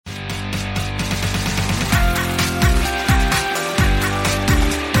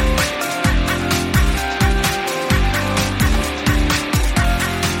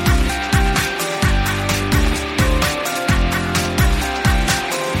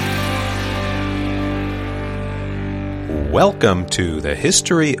Welcome to the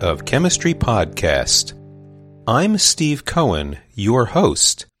History of Chemistry podcast. I'm Steve Cohen, your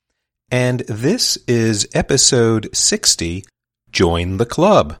host, and this is episode 60, Join the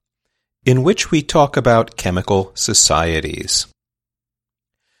Club, in which we talk about chemical societies.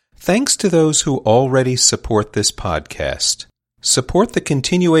 Thanks to those who already support this podcast. Support the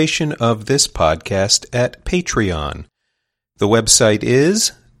continuation of this podcast at Patreon. The website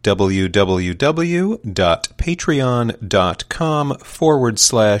is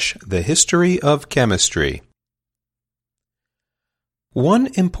www.patreon.com/The History of Chemistry. One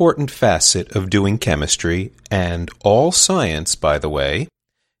important facet of doing chemistry, and all science, by the way,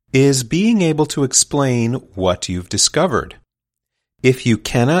 is being able to explain what you've discovered. If you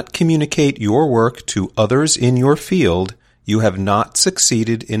cannot communicate your work to others in your field, you have not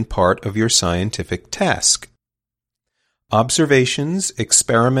succeeded in part of your scientific task. Observations,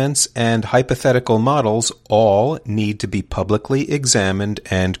 experiments, and hypothetical models all need to be publicly examined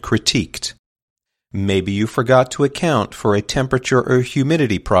and critiqued. Maybe you forgot to account for a temperature or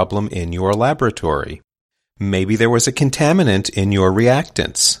humidity problem in your laboratory. Maybe there was a contaminant in your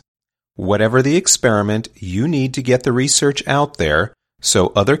reactants. Whatever the experiment, you need to get the research out there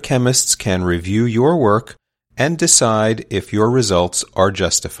so other chemists can review your work and decide if your results are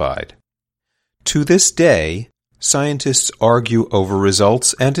justified. To this day, scientists argue over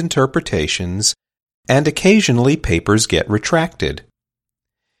results and interpretations, and occasionally papers get retracted.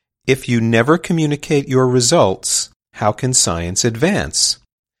 If you never communicate your results, how can science advance?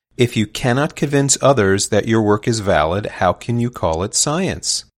 If you cannot convince others that your work is valid, how can you call it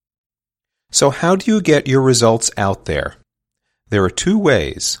science? So how do you get your results out there? There are two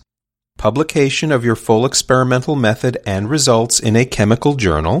ways: publication of your full experimental method and results in a chemical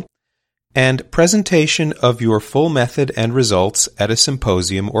journal, and presentation of your full method and results at a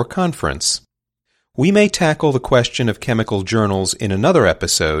symposium or conference. We may tackle the question of chemical journals in another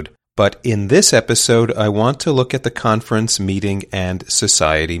episode, but in this episode I want to look at the conference, meeting, and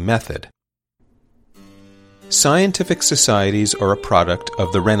society method. Scientific societies are a product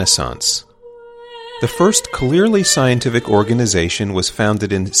of the Renaissance. The first clearly scientific organization was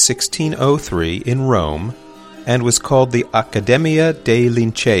founded in 1603 in Rome and was called the Accademia dei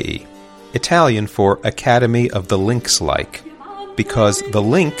Lincei, Italian for Academy of the Lynx-like, because the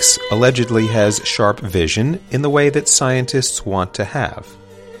lynx allegedly has sharp vision in the way that scientists want to have.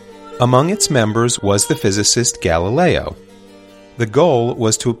 Among its members was the physicist Galileo. The goal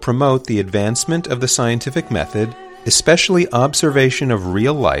was to promote the advancement of the scientific method, especially observation of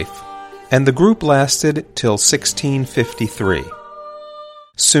real life, and the group lasted till 1653.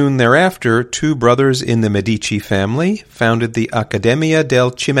 Soon thereafter, two brothers in the Medici family founded the Accademia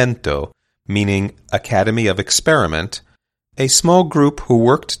del Cimento, meaning Academy of Experiment, a small group who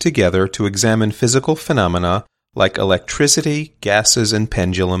worked together to examine physical phenomena like electricity, gases, and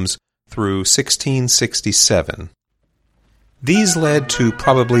pendulums through 1667. These led to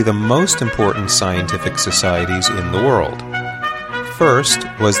probably the most important scientific societies in the world. First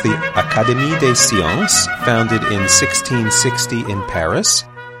was the Académie des Sciences, founded in 1660 in Paris,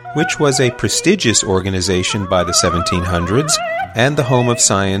 which was a prestigious organization by the 1700s and the home of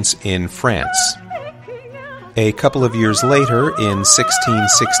science in France. A couple of years later, in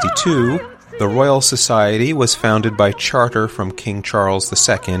 1662, the Royal Society was founded by charter from King Charles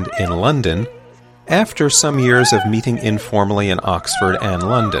II in London, after some years of meeting informally in Oxford and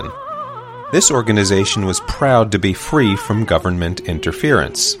London. This organization was proud to be free from government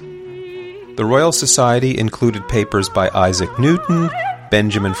interference. The Royal Society included papers by Isaac Newton,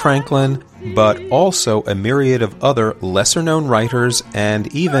 Benjamin Franklin, but also a myriad of other lesser-known writers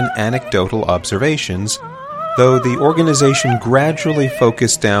and even anecdotal observations, though the organization gradually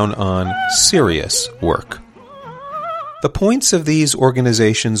focused down on serious work. The points of these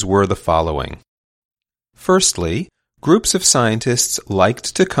organizations were the following. Firstly, groups of scientists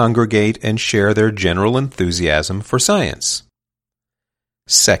liked to congregate and share their general enthusiasm for science.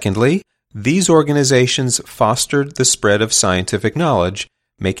 Secondly, these organizations fostered the spread of scientific knowledge,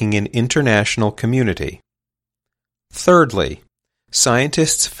 making an international community. Thirdly,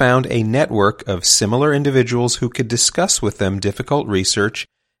 scientists found a network of similar individuals who could discuss with them difficult research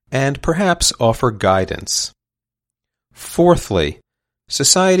and perhaps offer guidance. Fourthly,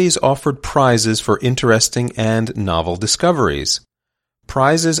 societies offered prizes for interesting and novel discoveries.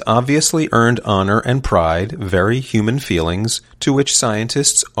 Prizes obviously earned honor and pride, very human feelings, to which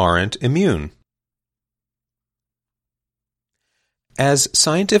scientists aren't immune. As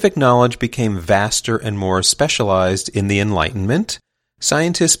scientific knowledge became vaster and more specialized in the Enlightenment,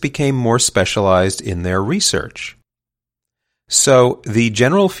 scientists became more specialized in their research. So, the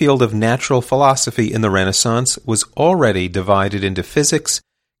general field of natural philosophy in the Renaissance was already divided into physics,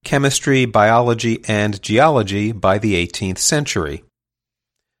 chemistry, biology, and geology by the 18th century.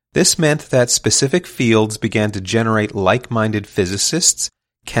 This meant that specific fields began to generate like-minded physicists,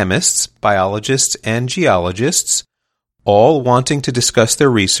 chemists, biologists, and geologists, all wanting to discuss their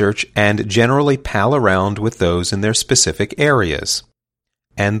research and generally pal around with those in their specific areas.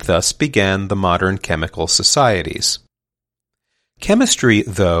 And thus began the modern chemical societies. Chemistry,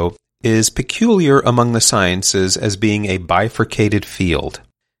 though, is peculiar among the sciences as being a bifurcated field.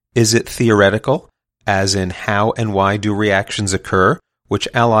 Is it theoretical, as in how and why do reactions occur, which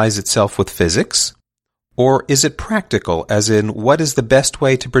allies itself with physics? Or is it practical, as in what is the best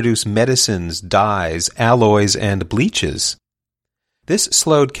way to produce medicines, dyes, alloys, and bleaches? This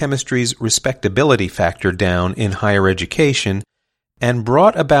slowed chemistry's respectability factor down in higher education and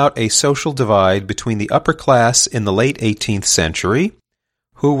brought about a social divide between the upper class in the late 18th century,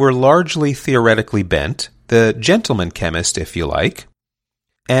 who were largely theoretically bent, the gentleman chemist, if you like,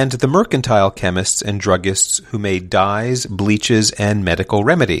 and the mercantile chemists and druggists who made dyes, bleaches, and medical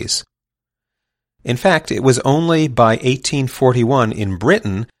remedies. In fact, it was only by 1841 in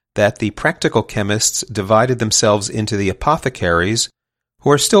Britain that the practical chemists divided themselves into the apothecaries,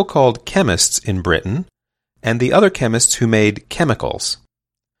 who are still called chemists in Britain, and the other chemists who made chemicals.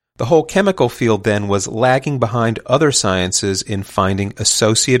 The whole chemical field then was lagging behind other sciences in finding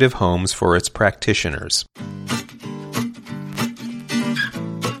associative homes for its practitioners.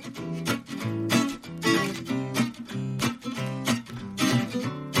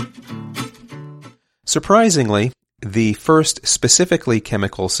 Surprisingly, the first specifically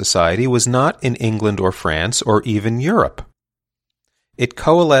chemical society was not in England or France or even Europe. It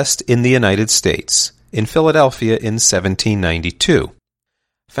coalesced in the United States, in Philadelphia in 1792.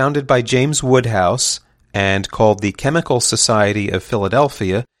 Founded by James Woodhouse and called the Chemical Society of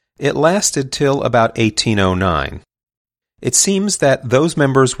Philadelphia, it lasted till about 1809. It seems that those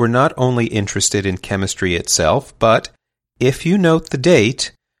members were not only interested in chemistry itself, but, if you note the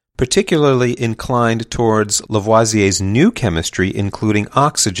date, particularly inclined towards Lavoisier's new chemistry, including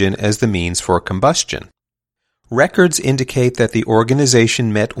oxygen as the means for combustion. Records indicate that the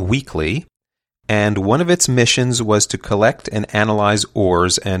organization met weekly, and one of its missions was to collect and analyze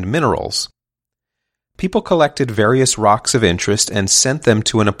ores and minerals. People collected various rocks of interest and sent them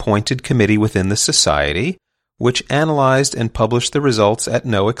to an appointed committee within the society, which analyzed and published the results at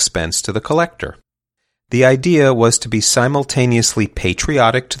no expense to the collector. The idea was to be simultaneously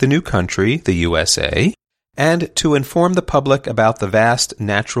patriotic to the new country, the USA, and to inform the public about the vast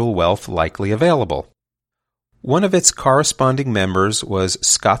natural wealth likely available. One of its corresponding members was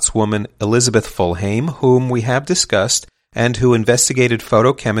Scotswoman Elizabeth Fulhame, whom we have discussed, and who investigated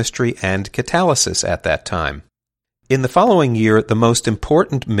photochemistry and catalysis at that time. In the following year, the most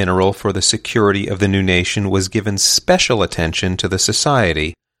important mineral for the security of the new nation was given special attention to the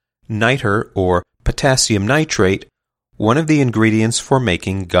society, niter, or potassium nitrate, one of the ingredients for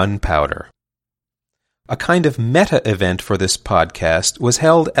making gunpowder. A kind of meta-event for this podcast was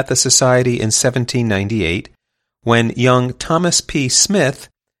held at the Society in 1798 when young Thomas P. Smith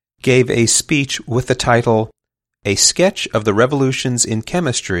gave a speech with the title, A Sketch of the Revolutions in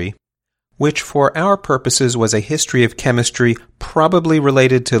Chemistry, which for our purposes was a history of chemistry probably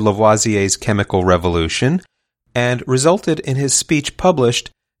related to Lavoisier's chemical revolution, and resulted in his speech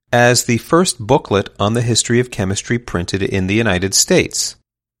published as the first booklet on the history of chemistry printed in the United States.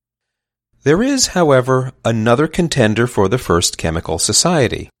 There is, however, another contender for the first chemical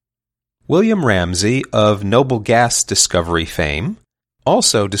society. William Ramsay, of noble gas discovery fame,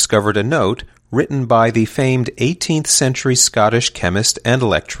 also discovered a note written by the famed 18th century Scottish chemist and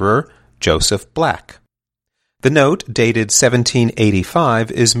lecturer Joseph Black. The note, dated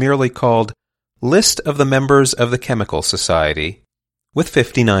 1785, is merely called List of the Members of the Chemical Society, with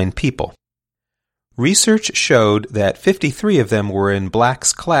 59 people. Research showed that 53 of them were in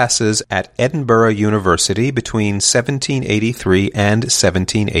Black's classes at Edinburgh University between 1783 and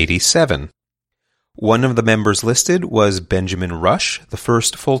 1787. One of the members listed was Benjamin Rush, the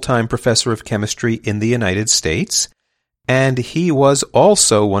first full-time professor of chemistry in the United States, and he was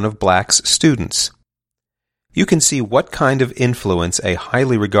also one of Black's students. You can see what kind of influence a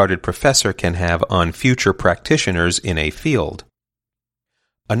highly regarded professor can have on future practitioners in a field.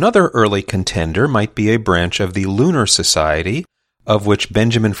 Another early contender might be a branch of the Lunar Society, of which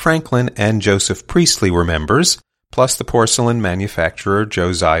Benjamin Franklin and Joseph Priestley were members, plus the porcelain manufacturer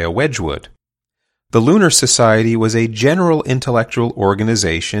Josiah Wedgwood. The Lunar Society was a general intellectual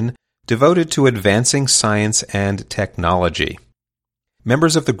organization devoted to advancing science and technology.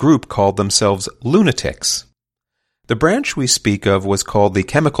 Members of the group called themselves lunatics. The branch we speak of was called the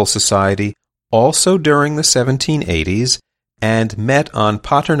Chemical Society also during the 1780s and met on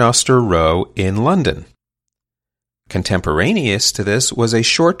Paternoster Row in London. Contemporaneous to this was a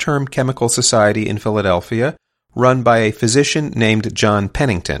short-term chemical society in Philadelphia run by a physician named John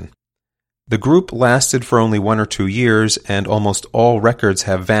Pennington. The group lasted for only 1 or 2 years, and almost all records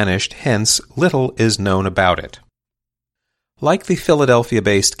have vanished, hence little is known about it. Like the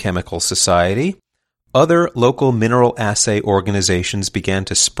Philadelphia-based Chemical Society, other local mineral assay organizations began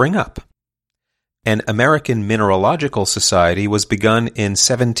to spring up. An American Mineralogical Society was begun in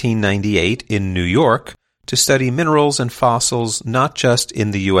 1798 in New York to study minerals and fossils not just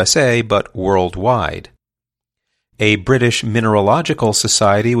in the USA but worldwide. A British Mineralogical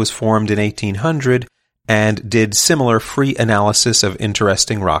Society was formed in 1800 and did similar free analysis of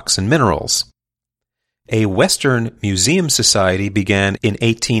interesting rocks and minerals. A Western Museum Society began in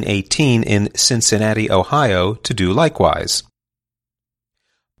 1818 in Cincinnati, Ohio, to do likewise.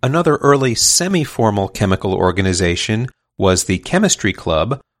 Another early semi-formal chemical organization was the Chemistry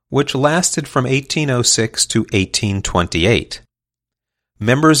Club, which lasted from 1806 to 1828.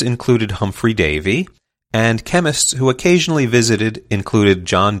 Members included Humphrey Davy, and chemists who occasionally visited included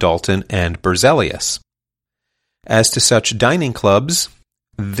John Dalton and Berzelius. As to such dining clubs,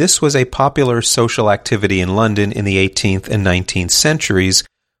 this was a popular social activity in London in the 18th and 19th centuries,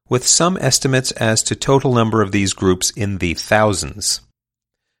 with some estimates as to total number of these groups in the thousands.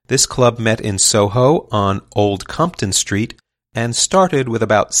 This club met in Soho on Old Compton Street and started with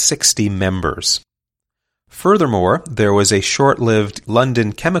about 60 members. Furthermore, there was a short-lived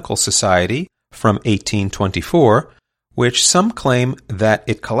London Chemical Society from 1824, which some claim that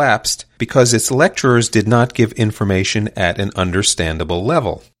it collapsed because its lecturers did not give information at an understandable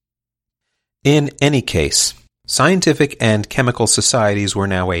level. In any case, scientific and chemical societies were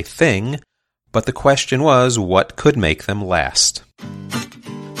now a thing, but the question was what could make them last.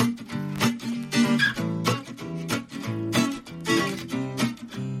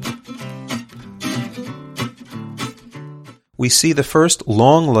 We see the first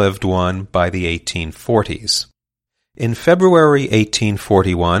long-lived one by the 1840s. In February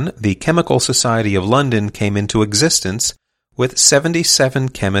 1841, the Chemical Society of London came into existence with 77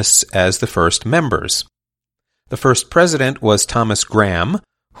 chemists as the first members. The first president was Thomas Graham,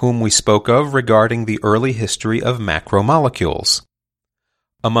 whom we spoke of regarding the early history of macromolecules.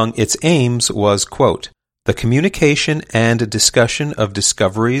 Among its aims was, quote, the communication and discussion of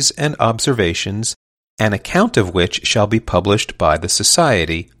discoveries and observations, an account of which shall be published by the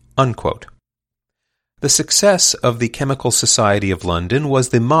Society, unquote. The success of the Chemical Society of London was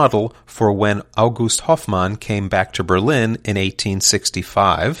the model for when August Hofmann came back to Berlin in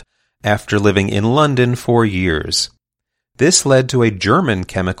 1865 after living in London for years. This led to a German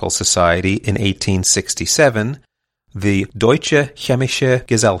Chemical Society in 1867, the Deutsche Chemische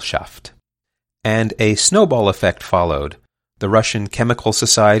Gesellschaft, and a snowball effect followed. The Russian Chemical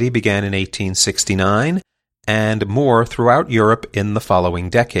Society began in 1869, and more throughout Europe in the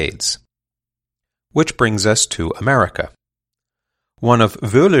following decades. Which brings us to America. One of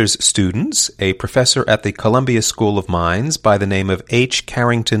Wöhler's students, a professor at the Columbia School of Mines by the name of H.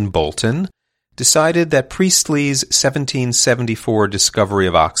 Carrington Bolton, decided that Priestley's 1774 discovery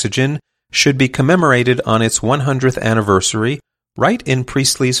of oxygen should be commemorated on its 100th anniversary right in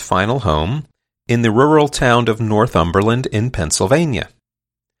Priestley's final home, in the rural town of Northumberland in Pennsylvania.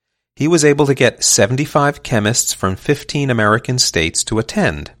 He was able to get 75 chemists from 15 American states to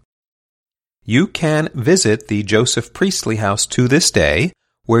attend. You can visit the Joseph Priestley House to this day,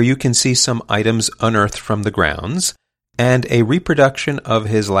 where you can see some items unearthed from the grounds, and a reproduction of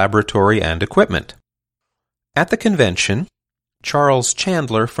his laboratory and equipment. At the convention, Charles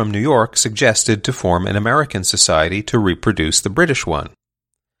Chandler from New York suggested to form an American society to reproduce the British one.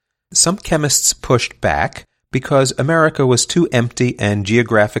 Some chemists pushed back because America was too empty and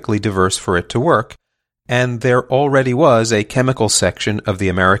geographically diverse for it to work, and there already was a chemical section of the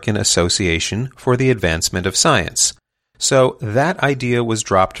American Association for the Advancement of Science, so that idea was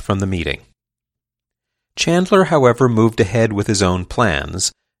dropped from the meeting. Chandler, however, moved ahead with his own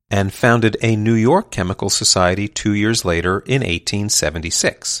plans and founded a New York Chemical Society 2 years later in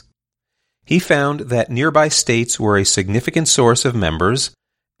 1876. He found that nearby states were a significant source of members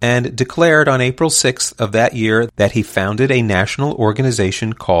and declared on April 6th of that year that he founded a national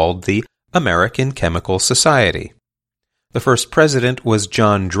organization called the American Chemical Society. The first president was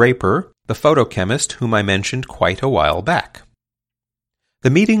John Draper, the photochemist whom I mentioned quite a while back.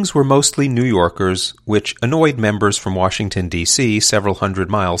 The meetings were mostly New Yorkers, which annoyed members from Washington, D.C., several hundred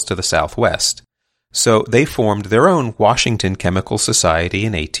miles to the southwest, so they formed their own Washington Chemical Society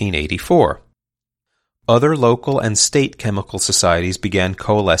in 1884. Other local and state chemical societies began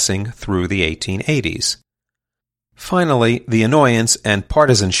coalescing through the 1880s. Finally, the annoyance and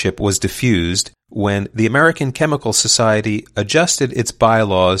partisanship was diffused when the American Chemical Society adjusted its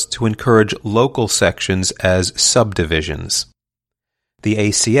bylaws to encourage local sections as subdivisions. The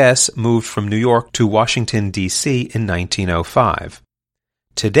ACS moved from New York to Washington, D.C. in 1905.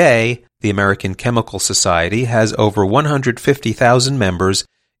 Today, the American Chemical Society has over 150,000 members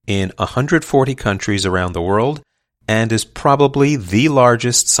in 140 countries around the world and is probably the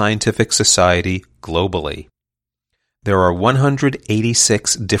largest scientific society globally. There are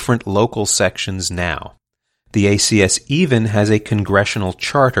 186 different local sections now. The ACS even has a congressional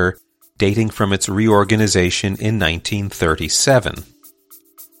charter dating from its reorganization in 1937.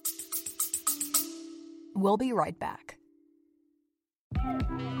 We'll be right back.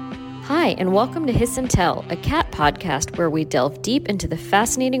 Hi, and welcome to Hiss and Tell, a cat podcast where we delve deep into the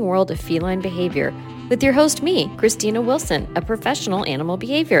fascinating world of feline behavior with your host, me, Christina Wilson, a professional animal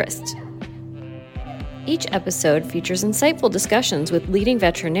behaviorist. Each episode features insightful discussions with leading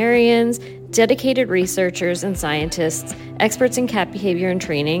veterinarians, dedicated researchers and scientists, experts in cat behavior and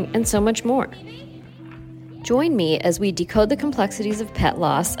training, and so much more. Join me as we decode the complexities of pet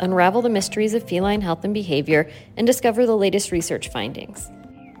loss, unravel the mysteries of feline health and behavior, and discover the latest research findings.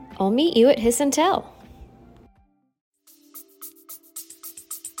 I'll meet you at Hiss and Tell.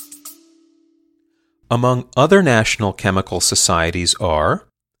 Among other national chemical societies are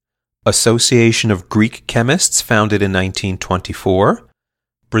Association of Greek Chemists, founded in 1924,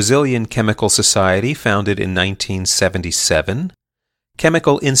 Brazilian Chemical Society, founded in 1977,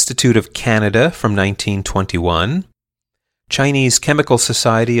 Chemical Institute of Canada from 1921, Chinese Chemical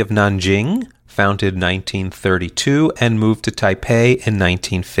Society of Nanjing, founded 1932 and moved to Taipei in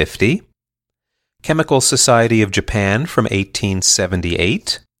 1950, Chemical Society of Japan from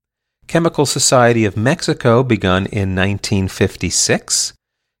 1878, Chemical Society of Mexico, begun in 1956,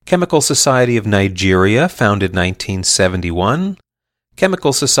 Chemical Society of Nigeria, founded 1971,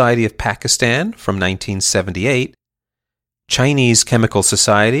 Chemical Society of Pakistan from 1978, Chinese Chemical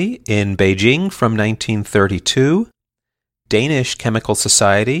Society in Beijing from 1932, Danish Chemical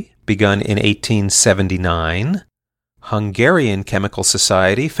Society, begun in 1879, Hungarian Chemical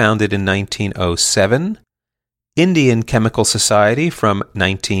Society, founded in 1907, Indian Chemical Society from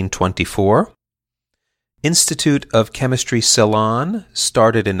 1924, Institute of Chemistry Ceylon,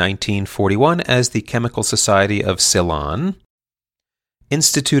 started in 1941 as the Chemical Society of Ceylon,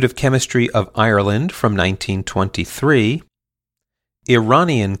 Institute of Chemistry of Ireland from 1923,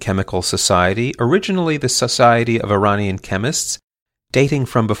 Iranian Chemical Society, originally the Society of Iranian Chemists, dating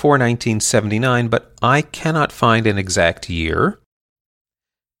from before 1979, but I cannot find an exact year,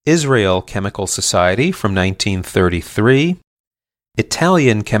 Israel Chemical Society from 1933,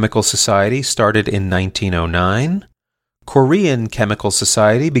 Italian Chemical Society, started in 1909, Korean Chemical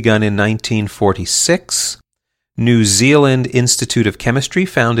Society, begun in 1946, New Zealand Institute of Chemistry,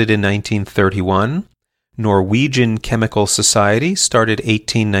 founded in 1931, Norwegian Chemical Society, started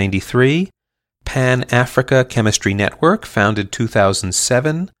 1893, Pan-Africa Chemistry Network, founded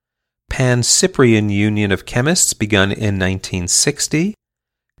 2007, Pan-Cyprian Union of Chemists, begun in 1960,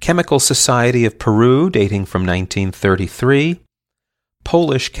 Chemical Society of Peru, dating from 1933,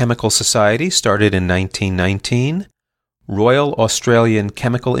 Polish Chemical Society, started in 1919, Royal Australian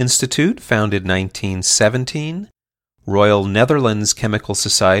Chemical Institute, founded 1917, Royal Netherlands Chemical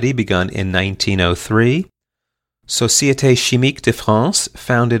Society, begun in 1903, Société Chimique de France,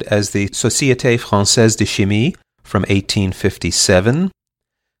 founded as the Société Française de Chimie from 1857,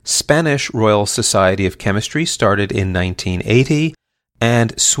 Spanish Royal Society of Chemistry, started in 1980,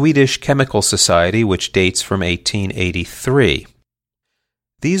 and Swedish Chemical Society, which dates from 1883.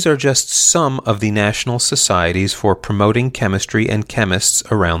 These are just some of the national societies for promoting chemistry and chemists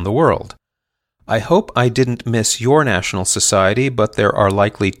around the world. I hope I didn't miss your national society, but there are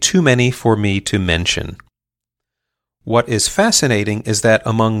likely too many for me to mention. What is fascinating is that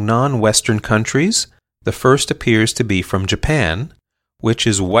among non-Western countries, the first appears to be from Japan, which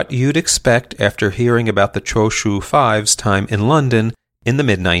is what you'd expect after hearing about the Choshu Five's time in London in the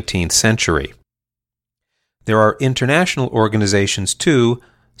mid-19th century. There are international organizations too,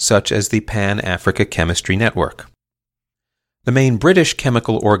 such as the Pan-Africa Chemistry Network. The main British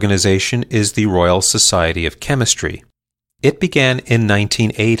chemical organization is the Royal Society of Chemistry. It began in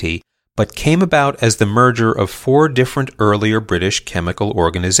 1980, but came about as the merger of 4 different earlier British chemical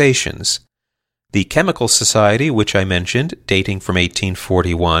organizations. The Chemical Society, which I mentioned, dating from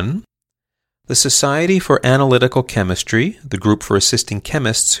 1841, the Society for Analytical Chemistry, the group for assisting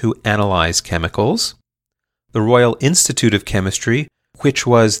chemists who analyze chemicals, the Royal Institute of Chemistry, which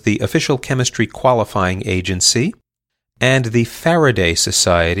was the official chemistry qualifying agency, and the Faraday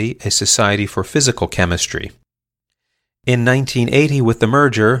Society, a society for physical chemistry. In 1980, with the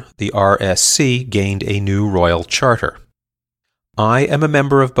merger, the RSC gained a new royal charter. I am a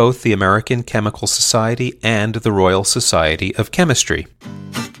member of both the American Chemical Society and the Royal Society of Chemistry.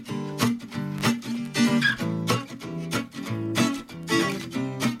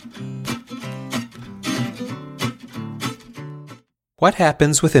 What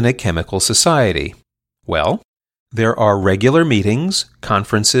happens within a chemical society? Well, there are regular meetings,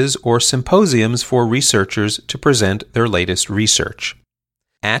 conferences, or symposiums for researchers to present their latest research.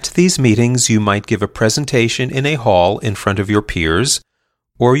 At these meetings, you might give a presentation in a hall in front of your peers,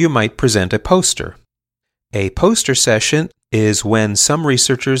 or you might present a poster. A poster session is when some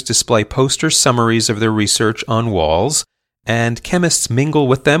researchers display poster summaries of their research on walls, and chemists mingle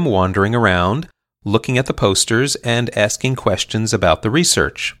with them wandering around, looking at the posters and asking questions about the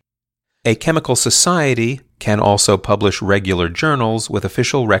research. A chemical society can also publish regular journals with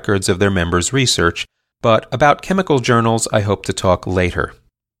official records of their members' research, but about chemical journals I hope to talk later.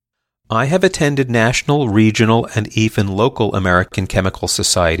 I have attended national, regional, and even local American Chemical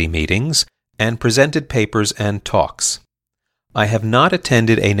Society meetings and presented papers and talks. I have not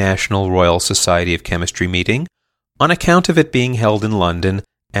attended a National Royal Society of Chemistry meeting on account of it being held in London,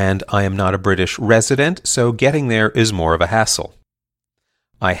 and I am not a British resident, so getting there is more of a hassle.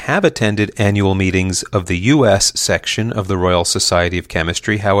 I have attended annual meetings of the U.S. section of the Royal Society of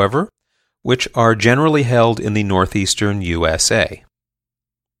Chemistry, however, which are generally held in the northeastern USA.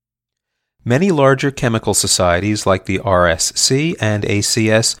 Many larger chemical societies like the RSC and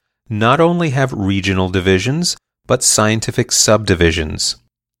ACS not only have regional divisions, but scientific subdivisions.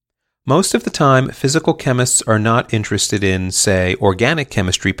 Most of the time, physical chemists are not interested in, say, organic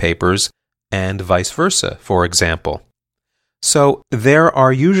chemistry papers, and vice versa, for example. So there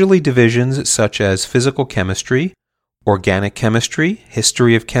are usually divisions such as physical chemistry, organic chemistry,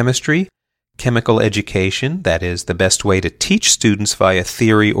 history of chemistry, chemical education, that is, the best way to teach students via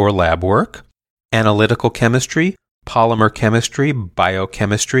theory or lab work, analytical chemistry, polymer chemistry,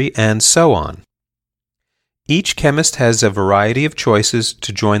 biochemistry, and so on. Each chemist has a variety of choices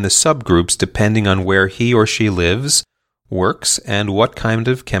to join the subgroups depending on where he or she lives, works, and what kind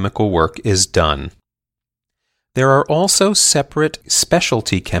of chemical work is done. There are also separate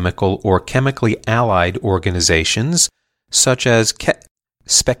specialty chemical or chemically allied organizations, such as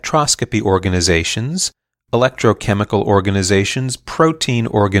spectroscopy organizations, electrochemical organizations, protein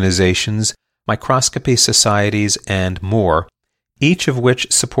organizations, microscopy societies, and more, each of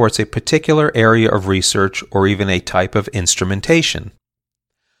which supports a particular area of research or even a type of instrumentation.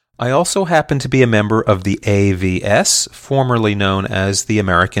 I also happen to be a member of the AVS, formerly known as the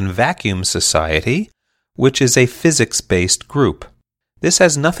American Vacuum Society, which is a physics-based group. This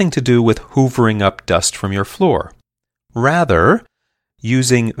has nothing to do with hoovering up dust from your floor. Rather,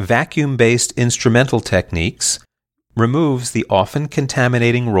 using vacuum-based instrumental techniques removes the often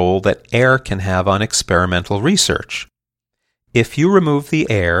contaminating role that air can have on experimental research. If you remove the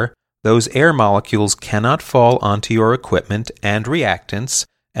air, those air molecules cannot fall onto your equipment and reactants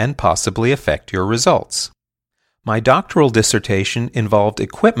and possibly affect your results. My doctoral dissertation involved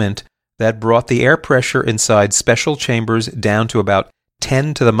equipment that brought the air pressure inside special chambers down to about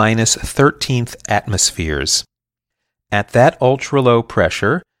 10 to the minus 13th atmospheres. At that ultra-low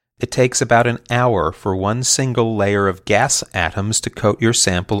pressure, it takes about an hour for one single layer of gas atoms to coat your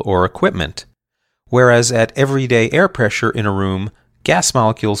sample or equipment, whereas at everyday air pressure in a room, gas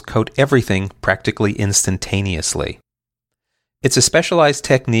molecules coat everything practically instantaneously. It's a specialized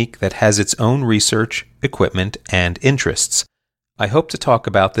technique that has its own research, equipment, and interests. I hope to talk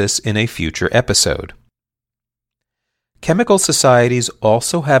about this in a future episode. Chemical societies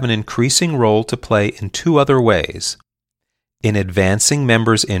also have an increasing role to play in two other ways: in advancing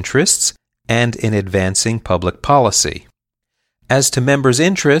members' interests and in advancing public policy. As to members'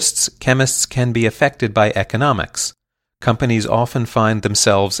 interests, chemists can be affected by economics. Companies often find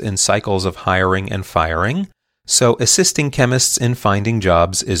themselves in cycles of hiring and firing, so assisting chemists in finding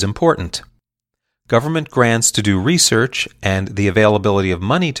jobs is important. Government grants to do research and the availability of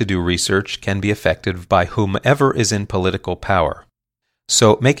money to do research can be affected by whomever is in political power.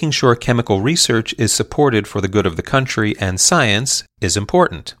 So making sure chemical research is supported for the good of the country and science is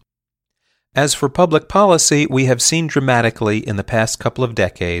important. As for public policy, we have seen dramatically in the past couple of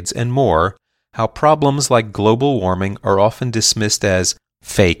decades and more how problems like global warming are often dismissed as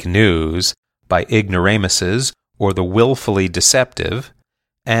fake news by ignoramuses or the willfully deceptive,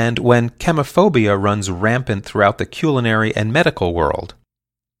 and when chemophobia runs rampant throughout the culinary and medical world.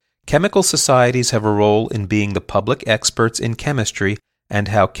 Chemical societies have a role in being the public experts in chemistry and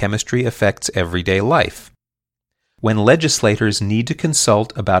how chemistry affects everyday life. When legislators need to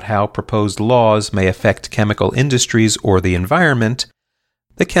consult about how proposed laws may affect chemical industries or the environment,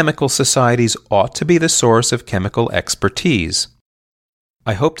 the chemical societies ought to be the source of chemical expertise.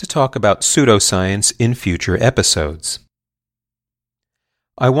 I hope to talk about pseudoscience in future episodes.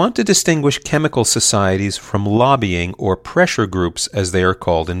 I want to distinguish chemical societies from lobbying or pressure groups as they are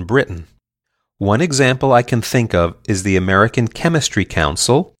called in Britain. One example I can think of is the American Chemistry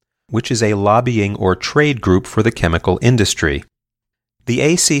Council, which is a lobbying or trade group for the chemical industry. The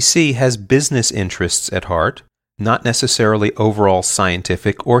ACC has business interests at heart, not necessarily overall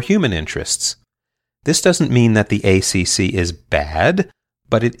scientific or human interests. This doesn't mean that the ACC is bad,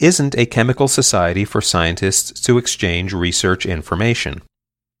 but it isn't a chemical society for scientists to exchange research information.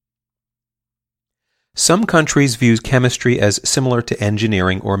 Some countries view chemistry as similar to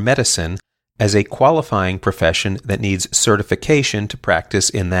engineering or medicine, as a qualifying profession that needs certification to practice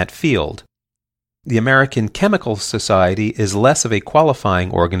in that field. The American Chemical Society is less of a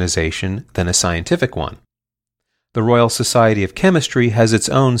qualifying organization than a scientific one. The Royal Society of Chemistry has its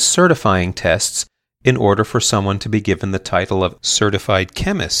own certifying tests in order for someone to be given the title of certified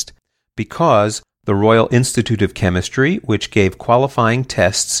chemist, because the Royal Institute of Chemistry, which gave qualifying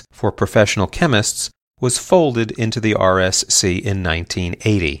tests for professional chemists, was folded into the RSC in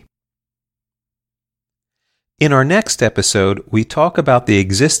 1980. In our next episode, we talk about the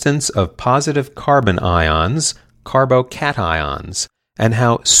existence of positive carbon ions, carbocations, and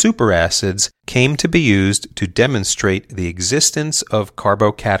how superacids came to be used to demonstrate the existence of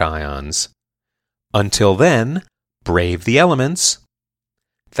carbocations. Until then, brave the elements.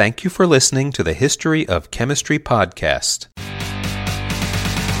 Thank you for listening to the History of Chemistry podcast.